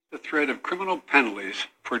the threat of criminal penalties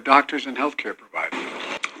for doctors and healthcare providers.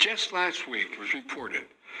 Just last week it was reported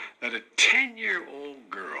that a 10-year-old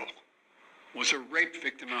girl was a rape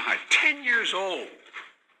victim in Ohio. 10 years old.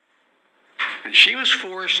 And she was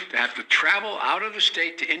forced to have to travel out of the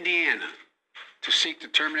state to Indiana to seek to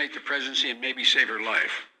terminate the presidency and maybe save her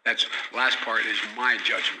life. That's last part is my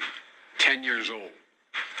judgment. 10 years old.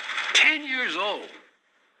 10 years old.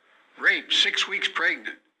 Raped, 6 weeks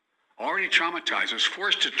pregnant. Already traumatized. Was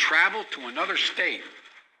forced to travel to another state.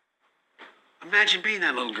 Imagine being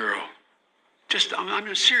that little girl.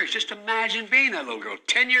 I'm serious. Just imagine being that little girl.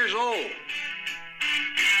 10 years old.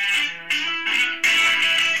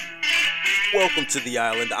 Welcome to the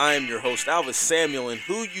island. I am your host, Alvis Samuel, and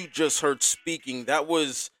who you just heard speaking, that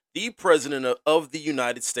was the president of the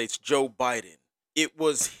United States, Joe Biden. It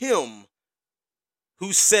was him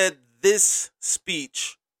who said this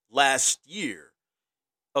speech last year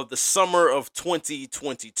of the summer of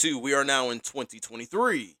 2022. We are now in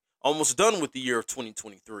 2023, almost done with the year of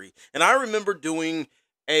 2023. And I remember doing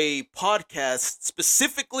a podcast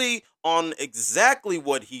specifically on exactly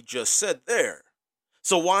what he just said there.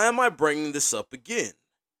 So why am I bringing this up again?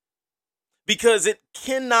 Because it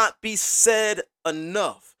cannot be said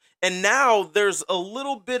enough. And now there's a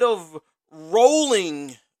little bit of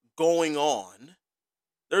rolling going on.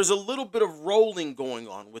 There's a little bit of rolling going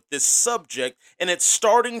on with this subject, and it's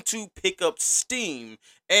starting to pick up steam.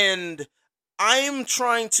 And I'm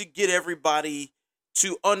trying to get everybody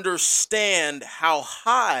to understand how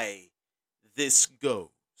high this goes.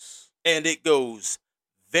 And it goes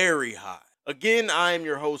very high. Again, I am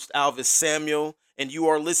your host, Alvis Samuel, and you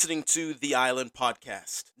are listening to the Island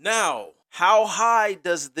Podcast. Now, how high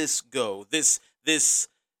does this go? This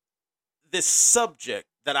subject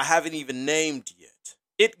that I haven't even named yet.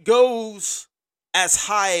 It goes as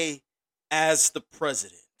high as the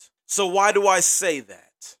president. So why do I say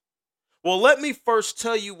that? Well, let me first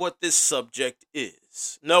tell you what this subject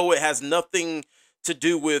is. No, it has nothing to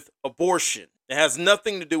do with abortion. It has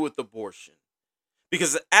nothing to do with abortion.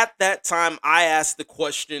 Because at that time, I asked the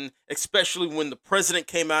question, especially when the president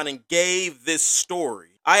came out and gave this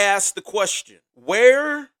story. I asked the question,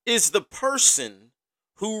 where is the person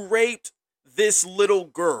who raped this little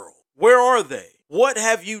girl? Where are they? What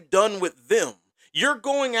have you done with them? You're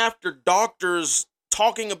going after doctors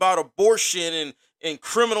talking about abortion and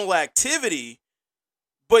criminal activity,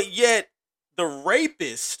 but yet the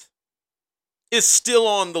rapist is still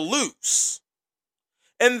on the loose.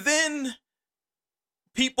 And then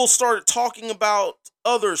people started talking about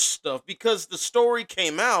other stuff because the story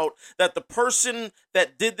came out that the person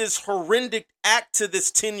that did this horrific act to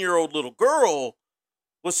this 10-year-old little girl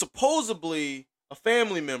was supposedly a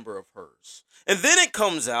family member of hers. And then it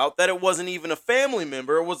comes out that it wasn't even a family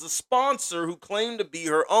member. It was a sponsor who claimed to be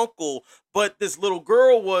her uncle, but this little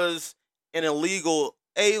girl was an illegal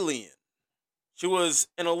alien. She was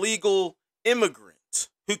an illegal immigrant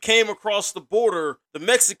who came across the border, the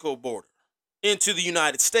Mexico border, into the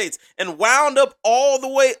United States and wound up all the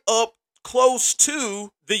way up close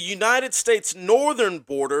to the United States northern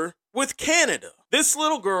border with Canada. This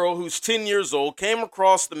little girl who's 10 years old came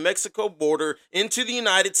across the Mexico border into the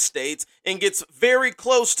United States and gets very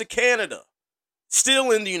close to Canada.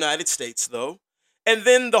 Still in the United States though. And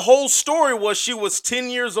then the whole story was she was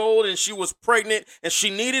 10 years old and she was pregnant and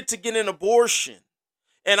she needed to get an abortion.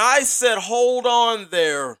 And I said, hold on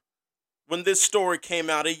there when this story came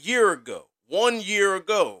out a year ago. 1 year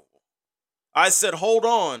ago, I said, hold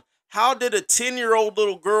on. How did a 10-year-old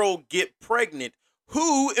little girl get pregnant?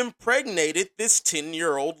 Who impregnated this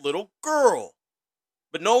 10-year-old little girl?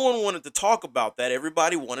 But no one wanted to talk about that.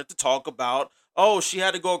 Everybody wanted to talk about, oh, she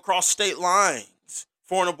had to go across state lines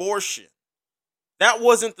for an abortion. That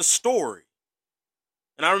wasn't the story.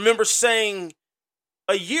 And I remember saying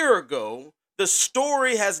a year ago, the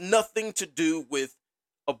story has nothing to do with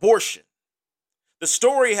abortion. The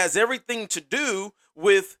story has everything to do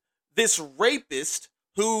with this rapist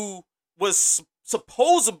who was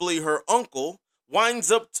supposedly her uncle,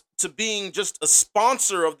 winds up to being just a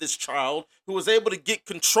sponsor of this child, who was able to get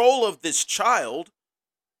control of this child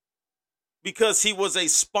because he was a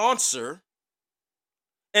sponsor,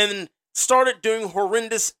 and started doing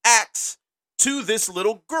horrendous acts to this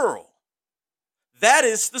little girl. That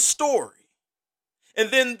is the story. And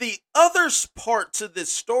then the other part to this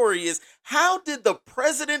story is, how did the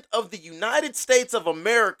president of the United States of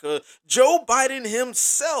America, Joe Biden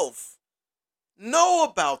himself, know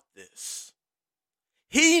about this?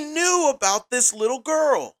 He knew about this little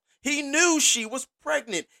girl. He knew she was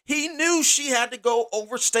pregnant. He knew she had to go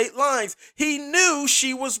over state lines. He knew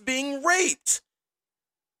she was being raped,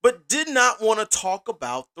 but did not want to talk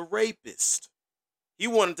about the rapist. He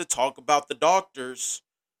wanted to talk about the doctors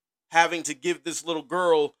having to give this little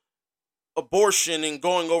girl abortion and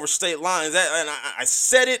going over state lines. And I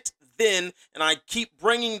said it then, and I keep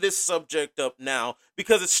bringing this subject up now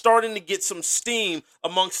because it's starting to get some steam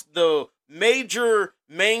amongst the major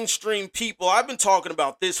mainstream people. I've been talking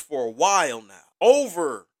about this for a while now,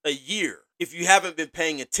 over a year, if you haven't been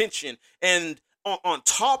paying attention. And on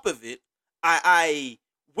top of it, I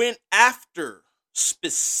went after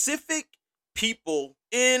specific people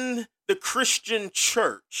in the Christian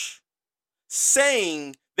church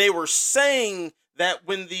they were saying that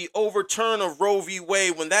when the overturn of Roe v.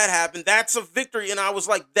 Wade, when that happened, that's a victory. And I was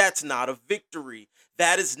like, that's not a victory.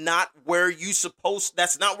 That's not where you're supposed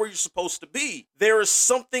to be. There is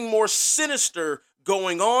something more sinister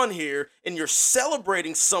going on here, and you're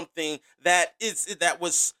celebrating something that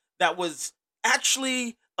was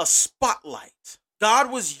actually a spotlight.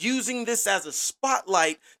 God was using this as a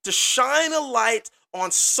spotlight to shine a light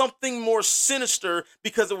on something more sinister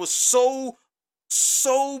because it was so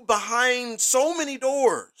behind so many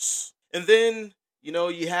doors. And then,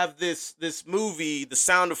 you have this movie, The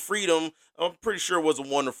Sound of Freedom. I'm pretty sure it was a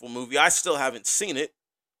wonderful movie. I still haven't seen it.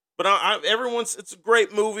 But it's a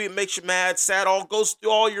great movie. It makes you mad, sad, goes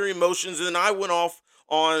through all your emotions. And I went off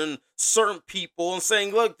on certain people and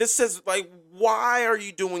saying, look, this is like, why are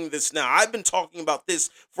you doing this now? I've been talking about this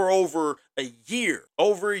for over a year.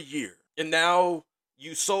 And now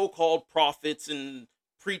you so-called prophets and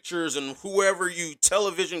preachers and whoever you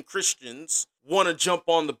television Christians want to jump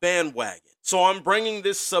on the bandwagon. So I'm bringing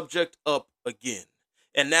this subject up again.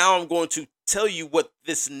 And now I'm going to tell you what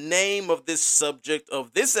this name of this subject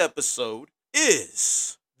of this episode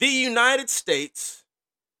is. The United States.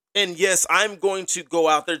 And yes, I'm going to go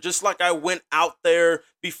out there just like I went out there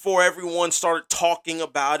before everyone started talking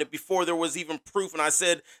about it, before there was even proof. And I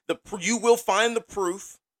said, you will find the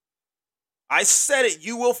proof. I said it,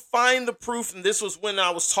 you will find the proof. And this was when I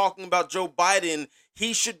was talking about Joe Biden.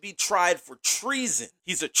 He should be tried for treason.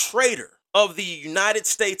 He's a traitor of the United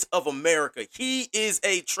States of America. He is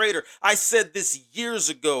a traitor. I said this years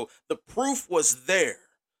ago. The proof was there.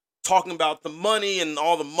 Talking about the money and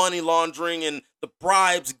all the money laundering and the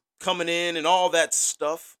bribes coming in and all that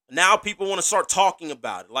stuff. Now people want to start talking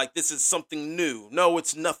about it like this is something new. No,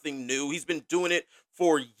 it's nothing new. He's been doing it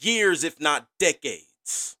for years, if not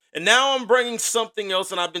decades. And now I'm bringing something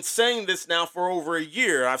else, and I've been saying this now for over a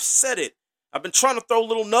year. I've said it. I've been trying to throw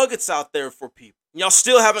little nuggets out there for people. Y'all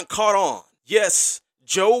still haven't caught on. Yes,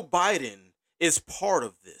 Joe Biden is part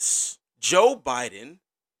of this. Joe Biden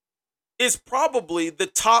is probably the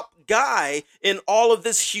top guy in all of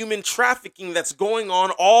this human trafficking that's going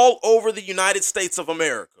on all over the United States of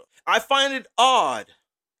America. I find it odd.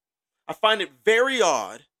 I find it very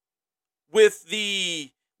odd with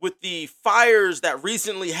the fires that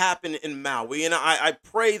recently happened in Maui, and I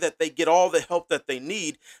pray that they get all the help that they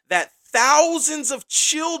need, that thousands of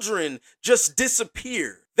children just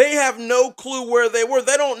disappeared. They have no clue where they were.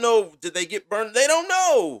 They don't know. Did they get burned? They don't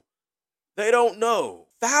know.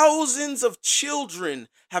 Thousands of children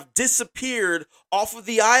have disappeared off of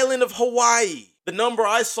the island of Hawaii. The number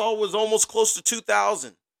I saw was almost close to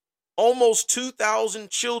 2,000. Almost 2,000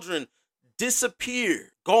 children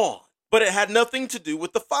disappeared, gone. But it had nothing to do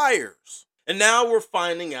with the fires. And now we're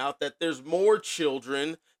finding out that there's more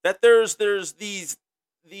children, that there's these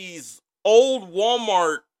old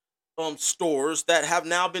Walmart stores that have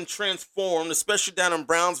now been transformed, especially down in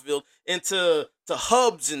Brownsville, into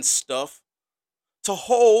hubs and stuff to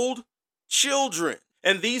hold children.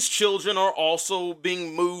 And these children are also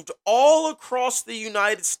being moved all across the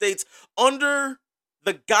United States under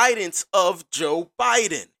the guidance of Joe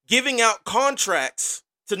Biden, giving out contracts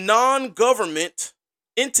to non-government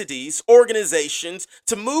entities, organizations,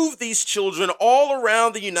 to move these children all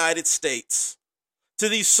around the United States to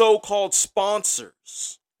these so-called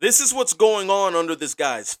sponsors. This is what's going on under this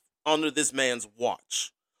man's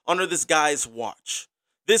watch, under this guy's watch.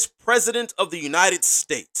 This president of the United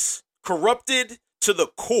States, corrupted to the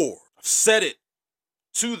core. I've said it,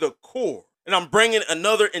 to the core. And I'm bringing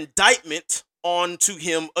another indictment onto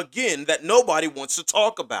him again that nobody wants to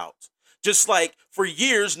talk about. Just like for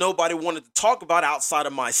years, nobody wanted to talk about, outside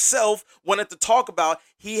of myself, wanted to talk about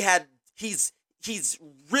he's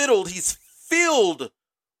riddled, he's filled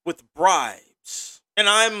with bribes. And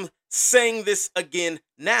I'm saying this again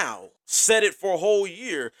now, said it for a whole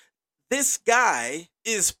year. This guy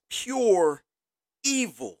is pure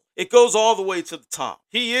evil. It goes all the way to the top.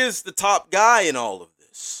 He is the top guy in all of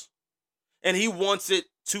this. And he wants it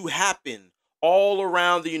to happen all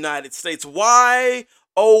around the United States. Why,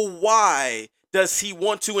 oh why, does he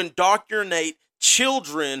want to indoctrinate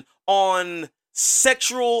children on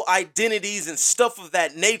sexual identities and stuff of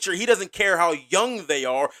that nature. He doesn't care how young they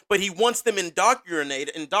are, but he wants them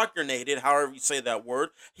indoctrinated, however you say that word.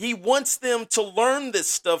 He wants them to learn this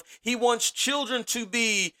stuff. He wants children to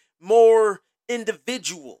be more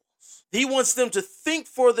individuals. He wants them to think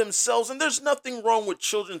for themselves, and there's nothing wrong with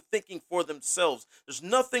children thinking for themselves. There's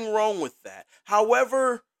nothing wrong with that.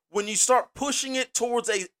 However, when you start pushing it towards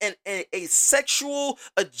a sexual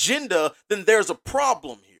agenda, then there's a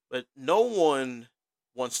problem here. But no one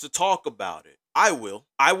wants to talk about it. I will.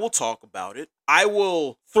 I will talk about it. I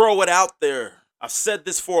will throw it out there. I've said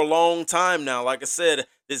this for a long time now. Like I said,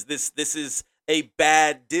 this is a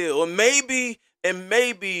bad deal. And maybe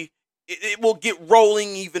it will get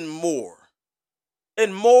rolling even more.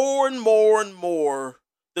 And more,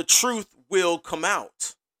 the truth will come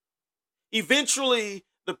out. Eventually,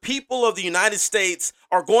 the people of the United States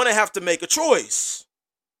are going to have to make a choice.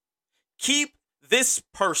 Keep this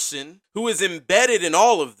person who is embedded in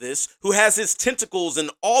all of this, who has his tentacles in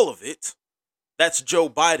all of it, that's Joe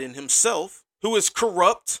Biden himself, who is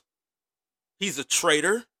corrupt. He's a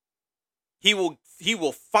traitor. He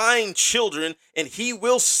will find children and he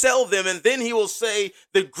will sell them, and then he will say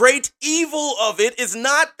the great evil of it is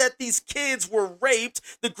not that these kids were raped.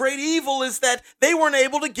 The great evil is that they weren't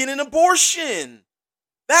able to get an abortion.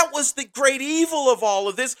 That was the great evil of all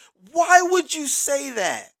of this. Why would you say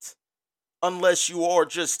that? Unless you are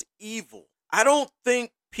just evil. I don't think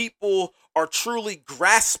people are truly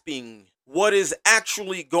grasping what is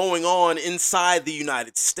actually going on inside the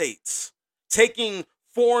United States. Taking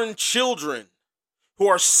foreign children who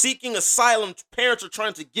are seeking asylum, parents are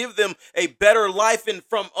trying to give them a better life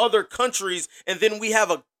from other countries, and then we have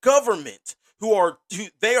a government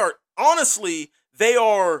they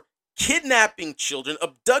are kidnapping children,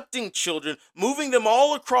 abducting children, moving them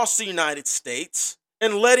all across the United States,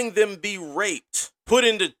 and letting them be raped, put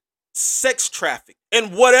into sex trafficking,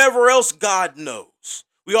 and whatever else God knows.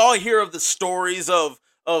 We all hear of the stories of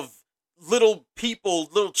little people,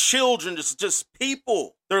 little children, just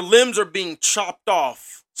people. Their limbs are being chopped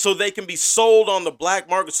off so they can be sold on the black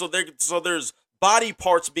market. So there's body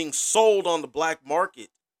parts being sold on the black market.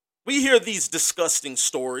 We hear these disgusting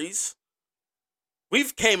stories.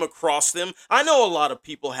 We've came across them. I know a lot of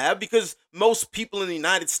people have, because most people in the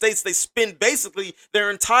United States, they spend basically their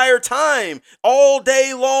entire time all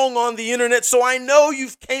day long on the internet. So I know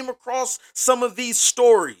you've came across some of these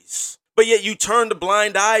stories, but yet you turned a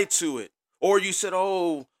blind eye to it. Or you said,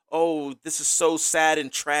 oh, this is so sad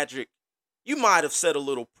and tragic. You might have said a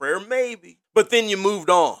little prayer, maybe, but then you moved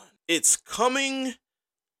on. It's coming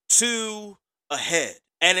to a head,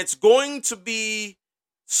 and it's going to be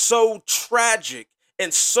so tragic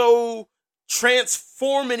and so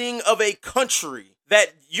transforming of a country that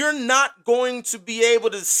you're not going to be able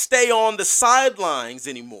to stay on the sidelines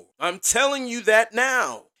anymore. I'm telling you that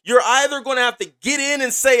now. You're either going to have to get in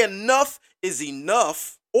and say enough is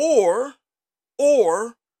enough, or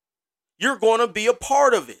you're going to be a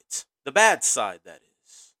part of it. The bad side, that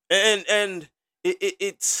is. And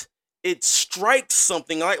it strikes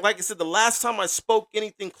something. Like I said, the last time I spoke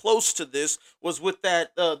anything close to this was with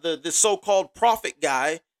that the so-called prophet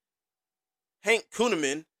guy, Hank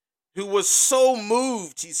Kuhneman, who was so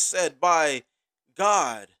moved, he said, by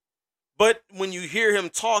God. But when you hear him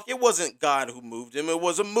talk, it wasn't God who moved him. It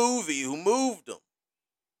was a movie who moved him.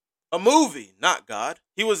 A movie, not God.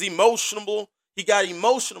 He was emotional. He got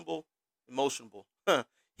emotional.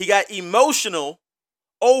 He got emotional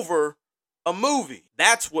over a movie.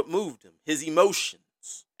 That's what moved him, his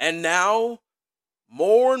emotions. And now,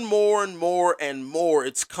 more and more,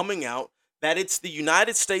 it's coming out that it's the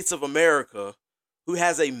United States of America who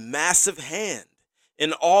has a massive hand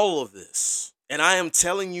in all of this. And I am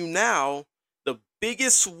telling you now, the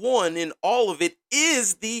biggest one in all of it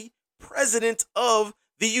is the President of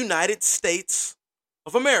the United States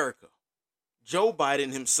of America, Joe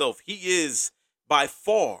Biden himself. He is by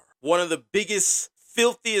far one of the biggest,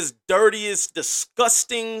 filthiest, dirtiest,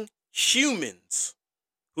 disgusting humans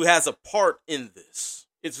who has a part in this.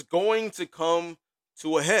 It's going to come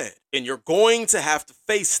to a head, and you're going to have to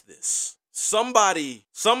face this. Somebody,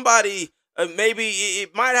 maybe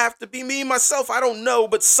it might have to be me, myself, I don't know,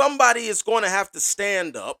 but somebody is going to have to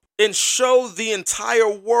stand up and show the entire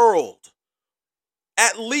world,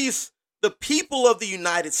 at least the people of the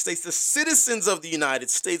United States, the citizens of the United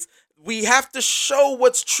States. We have to show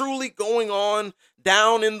what's truly going on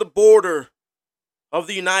down in the border of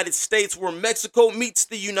the United States, where Mexico meets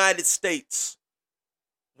the United States.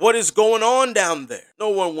 What is going on down there? No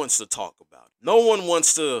one wants to talk about it. No one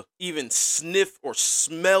wants to even sniff or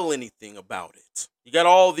smell anything about it. You got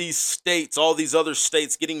all these states, all these other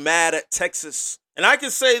states getting mad at Texas. And I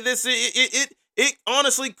can say this, it It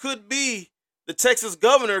honestly could be the Texas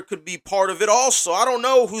governor could be part of it also. I don't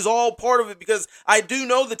know who's all part of it, because I do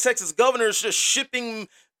know the Texas governor is just shipping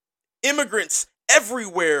immigrants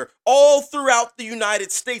everywhere, all throughout the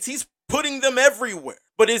United States. He's putting them everywhere.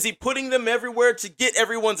 But is he putting them everywhere to get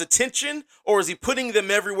everyone's attention, or is he putting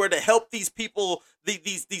them everywhere to help these people,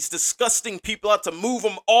 these disgusting people out, to move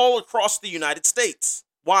them all across the United States?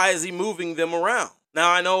 Why is he moving them around?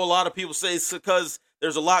 Now, I know a lot of people say it's because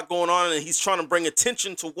there's a lot going on and he's trying to bring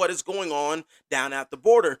attention to what is going on down at the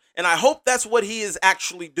border. And I hope that's what he is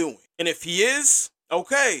actually doing. And if he is,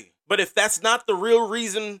 okay. But if that's not the real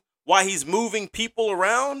reason why he's moving people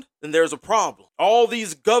around, then there's a problem. All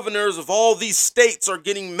these governors of all these states are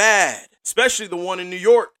getting mad, especially the one in New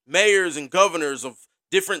York. Mayors and governors of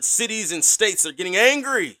different cities and states are getting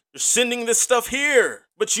angry. They're sending this stuff here.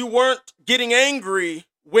 But you weren't getting angry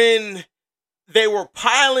when they were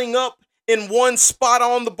piling up in one spot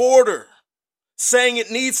on the border, saying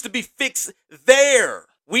it needs to be fixed there.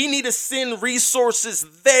 We need to send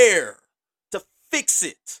resources there to fix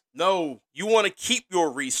it. No, you want to keep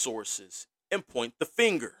your resources and point the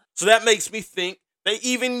finger. So that makes me think that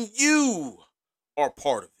even you are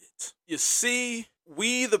part of it. You see,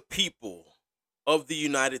 we the people of the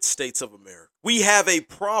United States of America, we have a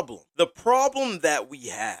problem. The problem that we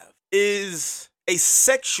have is a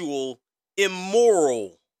sexual,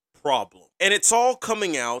 immoral problem. And it's all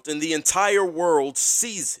coming out, and the entire world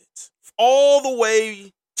sees it. All the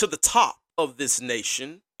way to the top of this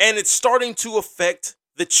nation. And it's starting to affect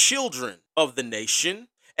the children of the nation.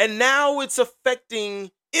 And now it's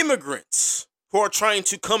affecting immigrants who are trying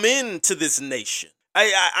to come into this nation.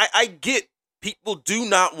 I get people do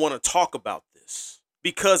not want to talk about this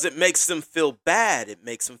because it makes them feel bad. It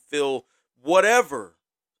makes them feel whatever.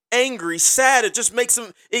 Angry, sad. It just makes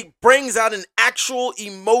them, it brings out an actual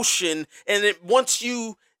emotion, and it wants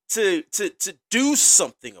you to do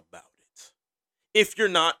something about it if you're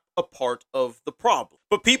not a part of the problem.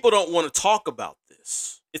 But people don't want to talk about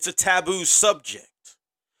this. It's a taboo subject.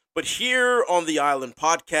 But here on the Island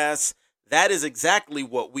Podcast, that is exactly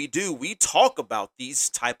what we do. We talk about these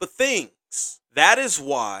type of things. That is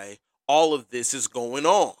why all of this is going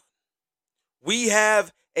on. We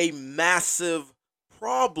have a massive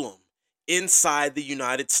problem inside the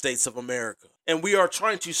United States of America. And we are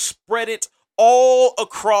trying to spread it all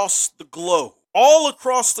across the globe. All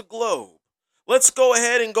across the globe. Let's go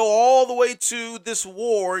ahead and go all the way to this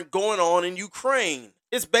war going on in Ukraine.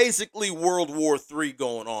 It's basically World War III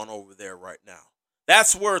going on over there right now.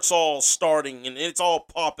 That's where it's all starting, and it's all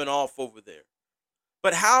popping off over there.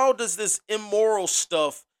 But how does this immoral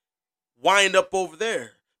stuff wind up over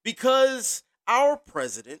there? Because our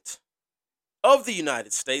president of the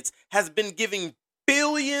United States has been giving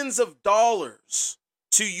billions of dollars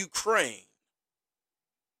to Ukraine.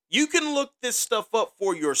 You can look this stuff up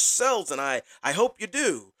for yourselves, and I hope you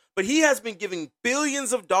do. But he has been giving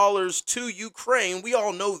billions of dollars to Ukraine. We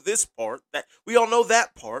all know this part. We all know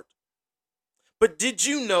that part. But did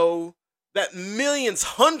you know that millions,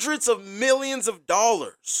 hundreds of millions of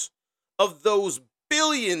dollars of those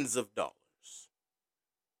billions of dollars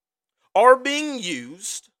are being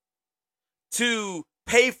used to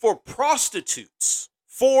pay for prostitutes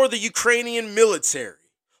for the Ukrainian military?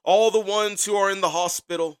 All the ones who are in the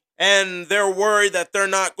hospital, and they're worried that they're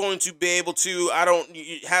not going to be able to,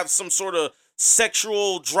 have some sort of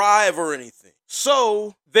sexual drive or anything.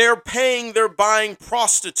 So they're buying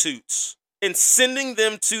prostitutes and sending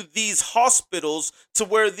them to these hospitals to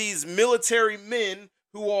where these military men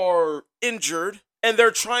who are injured, and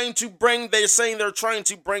they're saying they're trying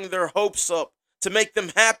to bring their hopes up to make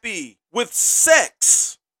them happy with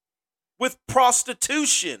sex, with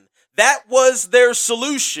prostitution. That was their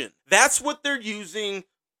solution. That's what they're using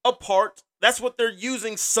that's what they're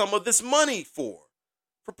using some of this money for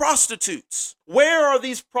prostitutes. Where are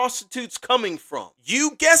these prostitutes coming from?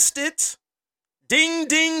 You guessed it. Ding,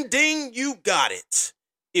 ding, ding, you got it.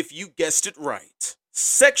 If you guessed it right.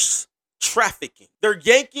 Sex trafficking. They're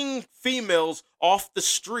yanking females off the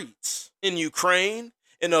streets in Ukraine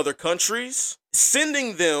and other countries,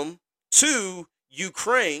 sending them to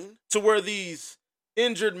Ukraine to where these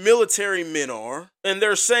injured military men are, and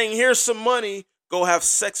they're saying, here's some money, go have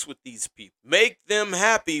sex with these people. Make them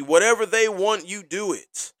happy. Whatever they want, you do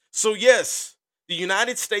it. So yes, the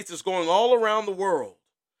United States is going all around the world,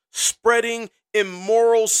 spreading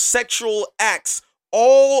immoral sexual acts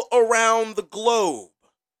all around the globe.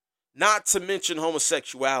 Not to mention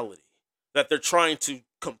homosexuality, that they're trying to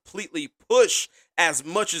completely push as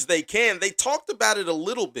much as they can. They talked about it a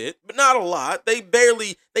little bit, but not a lot. They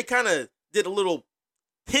kind of did a little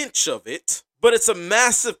pinch of it, but it's a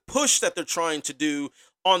massive push that they're trying to do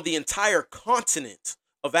on the entire continent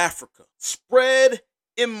of Africa. Spread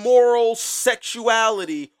immoral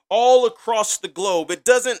sexuality all across the globe. It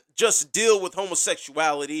doesn't just deal with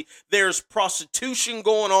homosexuality. There's prostitution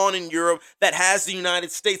going on in Europe that has the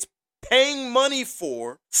United States paying money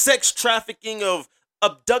for, sex trafficking of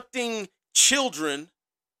abducting children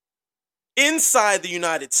inside the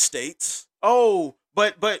United States. Oh,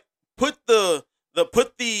 but put the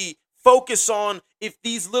focus on if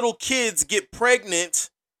these little kids get pregnant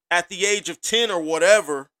at the age of 10 or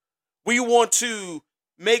whatever, we want to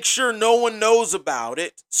make sure no one knows about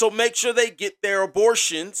it. So make sure they get their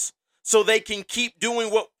abortions so they can keep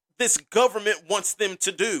doing what this government wants them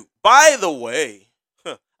to do. By the way,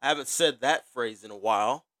 I haven't said that phrase in a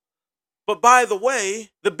while, but by the way,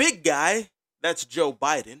 the big guy, that's Joe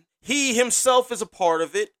Biden, he himself is a part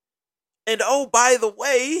of it. And oh, by the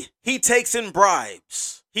way, he takes in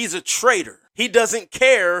bribes. He's a traitor. He doesn't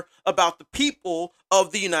care about the people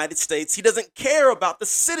of the United States. He doesn't care about the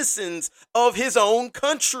citizens of his own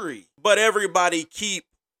country. But everybody keep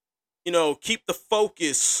the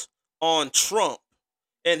focus on Trump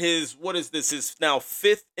and his now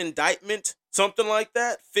fifth indictment, something like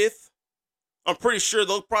that, fifth. I'm pretty sure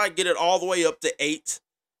they'll probably get it all the way up to 8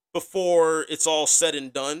 before it's all said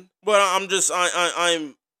and done. But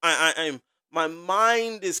my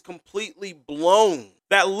mind is completely blown.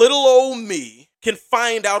 That little old me can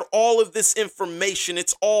find out all of this information.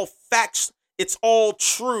 It's all facts. It's all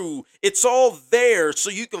true. It's all there so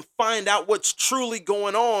you can find out what's truly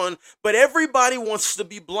going on. But everybody wants to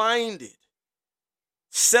be blinded.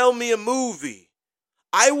 Sell me a movie.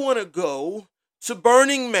 I want to go to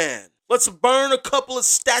Burning Man. Let's burn a couple of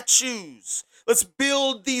statues. Let's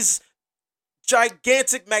build these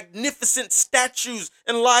gigantic, magnificent statues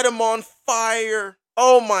and light them on fire.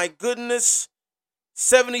 Oh my goodness.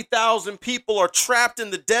 70,000 people are trapped in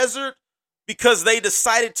the desert because they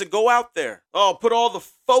decided to go out there. Oh, put all the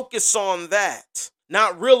focus on that.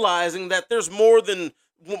 Not realizing that there's more than,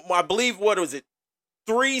 I believe,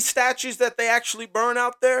 3 statues that they actually burn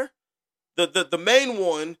out there? The main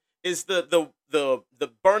one is the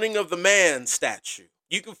burning of the man statue.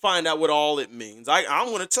 You can find out what all it means. I'm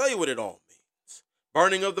going to tell you what it all means.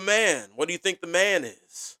 Burning of the man. What do you think the man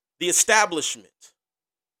is? The establishment.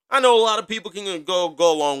 I know a lot of people can go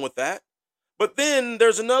along with that. But then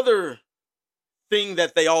there's another thing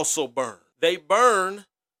that they also burn. They burn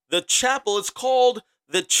the chapel. It's called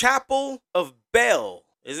the Chapel of Bel.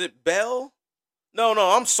 Is it Bel? No,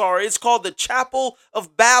 I'm sorry. It's called the Chapel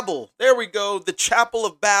of Babel. There we go. The Chapel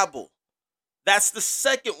of Babel. That's the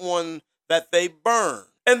second one that they burn.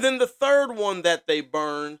 And then the third one that they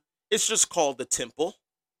burn, it's just called the temple.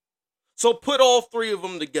 So put all 3 of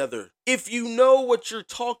them together. If you know what you're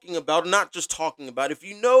talking about, not just talking about, if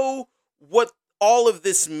you know what all of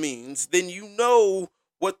this means, then you know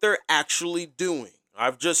what they're actually doing.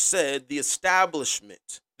 I've just said the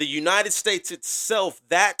establishment, the United States itself,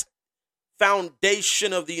 that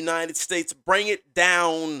foundation of the United States, bring it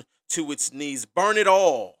down to its knees, burn it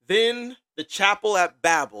all. Then the chapel at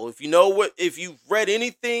Babel. If you've read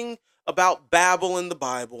anything about Babel in the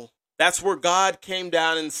Bible, that's where God came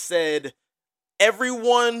down and said,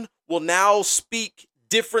 everyone will now speak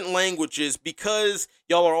different languages because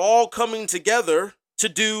y'all are all coming together to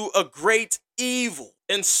do a great evil.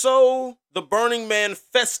 And so the Burning Man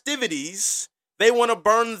festivities, they want to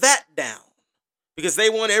burn that down because they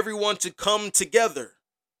want everyone to come together.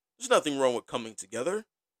 There's nothing wrong with coming together.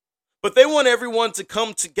 But they want everyone to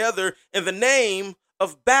come together in the name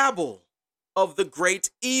of Babel, of the great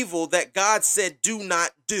evil that God said do not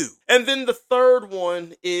do. And then the third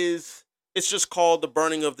one is, it's just called the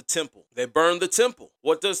burning of the temple. They burn the temple.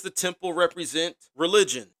 What does the temple represent?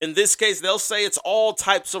 Religion. In this case, they'll say it's all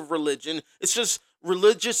types of religion. It's just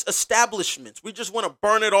religious establishments. We just want to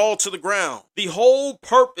burn it all to the ground. The whole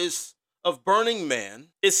purpose of Burning Man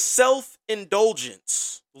is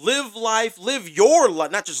self-indulgence. Live your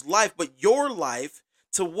life, not just life, but your life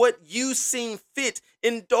to what you seem fit.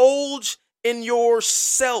 Indulge in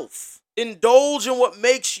yourself. Indulge in what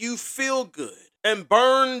makes you feel good. And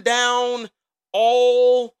burn down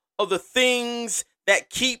all of the things that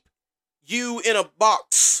keep you in a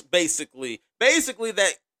box, basically. Basically,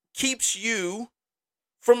 that keeps you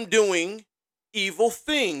from doing evil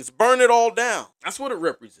things. Burn it all down. That's what it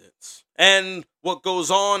represents. And what goes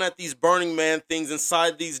on at these Burning Man things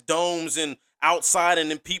inside these domes and outside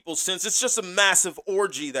and in people's sense, it's just a massive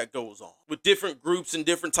orgy that goes on with different groups and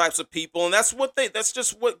different types of people. And that's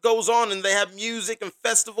just what goes on. And they have music and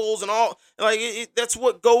festivals and all, that's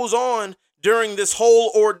what goes on during this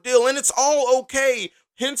whole ordeal. And it's all okay.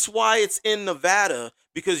 Hence why it's in Nevada,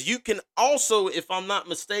 because you can also, if I'm not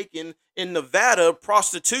mistaken, in Nevada,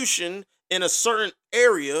 prostitution in a certain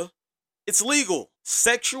area, it's legal.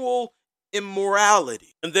 Sexual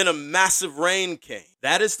immorality. And then a massive rain came.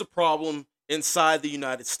 That is the problem inside the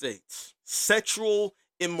United States. Sexual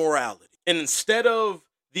immorality. And instead of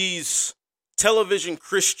these television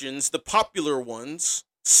Christians, the popular ones,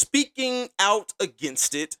 speaking out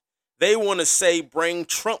against it, they want to say bring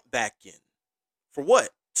Trump back in. For what?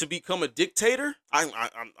 To become a dictator?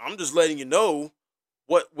 I'm just letting you know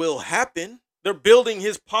what will happen. They're building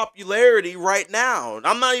his popularity right now.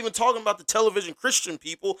 I'm not even talking about the television Christian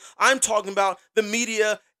people. I'm talking about the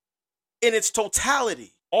media in its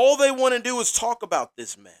totality. All they want to do is talk about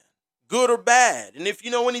this man, good or bad. And if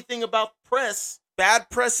you know anything about press, bad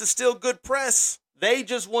press is still good press. They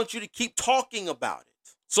just want you to keep talking about it.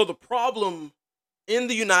 So the problem in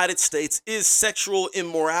the United States is sexual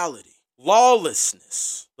immorality,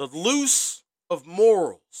 lawlessness, the loose of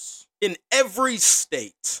morals in every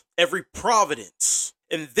state, every providence.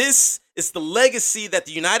 And this is the legacy that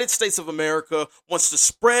the United States of America wants to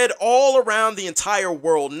spread all around the entire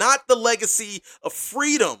world. Not the legacy of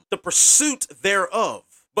freedom, the pursuit thereof,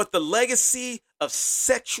 but the legacy of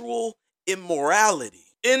sexual immorality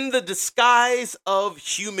in the disguise of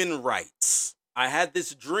human rights. I had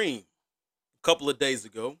this dream a couple of days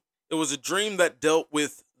ago. It was a dream that dealt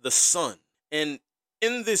with the sun. And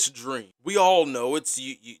in this dream, we all know it's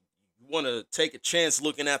you want to take a chance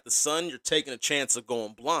looking at the sun, you're taking a chance of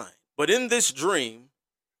going blind. But in this dream,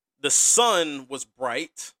 the sun was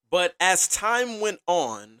bright, but as time went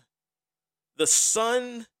on, the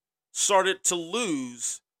sun started to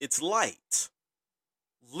lose its light,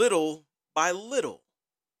 little by little.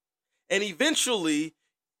 And eventually,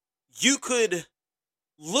 you could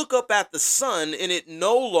look up at the sun and it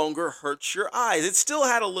no longer hurts your eyes. It still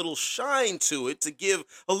had a little shine to it to give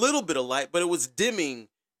a little bit of light, but it was dimming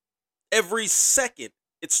every second.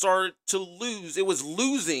 It started to lose. It was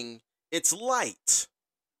losing its light.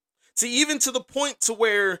 See, even to the point to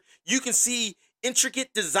where you can see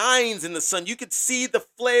intricate designs in the sun. You could see the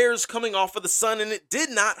flares coming off of the sun, and it did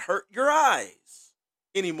not hurt your eyes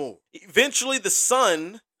anymore. Eventually, the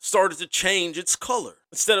sun started to change its color.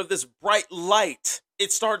 Instead of this bright light,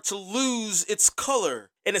 it started to lose its color,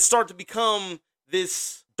 and it started to become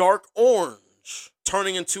this dark orange,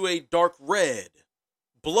 turning into a dark red,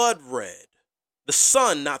 blood red. The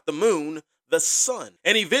sun, not the moon, the sun.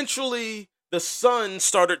 And eventually, the sun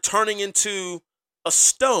started turning into a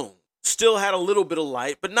stone. Still had a little bit of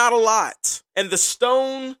light, but not a lot. And the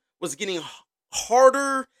stone was getting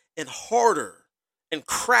harder and harder and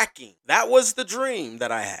cracking. That was the dream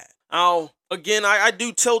that I had. Now, again, I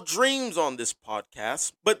do tell dreams on this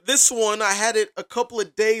podcast, but this one, I had it a couple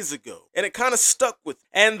of days ago, and it kind of stuck with me.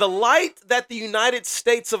 And the light that the United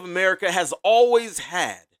States of America has always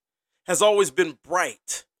had has always been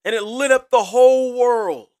bright, and it lit up the whole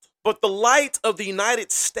world. But the light of the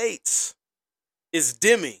United States is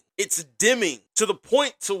dimming. It's dimming to the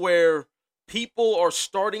point to where people are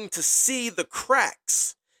starting to see the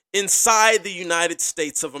cracks inside the United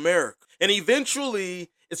States of America. And eventually,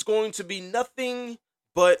 it's going to be nothing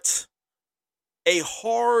but a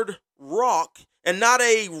hard rock, and not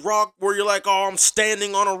a rock where you're like, oh, I'm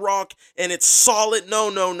standing on a rock and it's solid.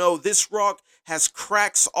 No. This rock has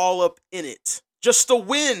cracks all up in it. Just a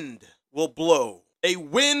wind will blow. A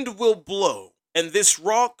wind will blow, and this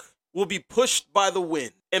rock will be pushed by the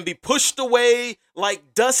wind and be pushed away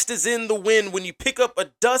like dust is in the wind. When you pick up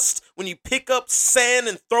when you pick up sand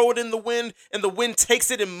and throw it in the wind, and the wind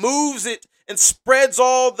takes it and moves it and spreads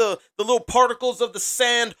all the little particles of the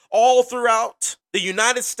sand all throughout, the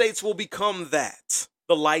United States will become that.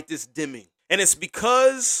 The light is dimming. And it's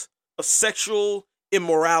because of sexual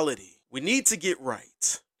immorality. We need to get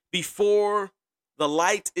right before the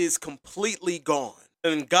light is completely gone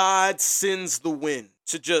and God sends the wind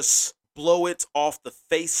to just blow it off the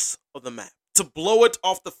face of the map, to blow it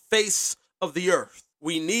off the face of the earth.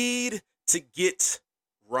 We need to get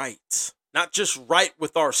right. Not just right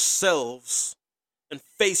with ourselves and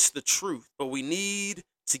face the truth, but we need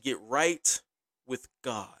to get right with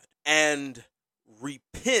God and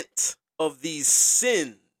repent of these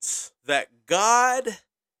sins that God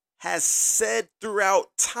has said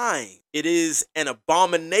throughout time. It is an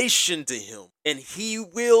abomination to him, and he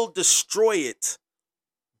will destroy it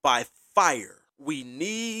by fire. We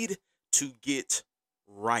need to get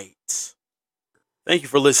right. Thank you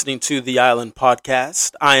for listening to The Island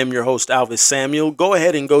Podcast. I am your host, Alvis Samuel. Go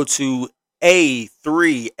ahead and go to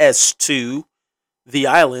A3S2 The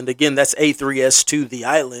Island. Again, that's A3S2 The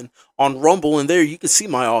Island on Rumble, and there you can see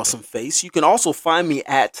my awesome face. You can also find me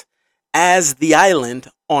at as The Island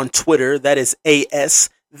on Twitter. That is AS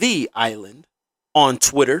The Island on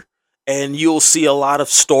Twitter. And you'll see a lot of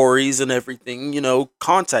stories and everything.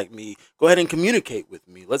 Contact me. Go ahead and communicate with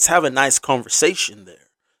me. Let's have a nice conversation there.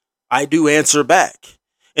 I do answer back.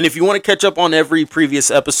 And if you want to catch up on every previous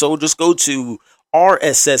episode, just go to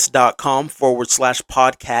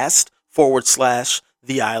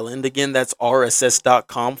rss.com/podcast/The Island. Again, that's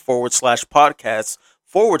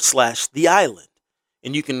rss.com/podcast/The Island.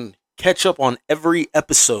 And you can catch up on every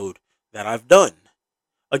episode that I've done.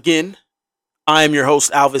 Again, I am your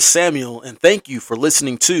host, Alvis Samuel, and thank you for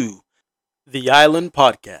listening to The Island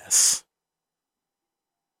Podcast.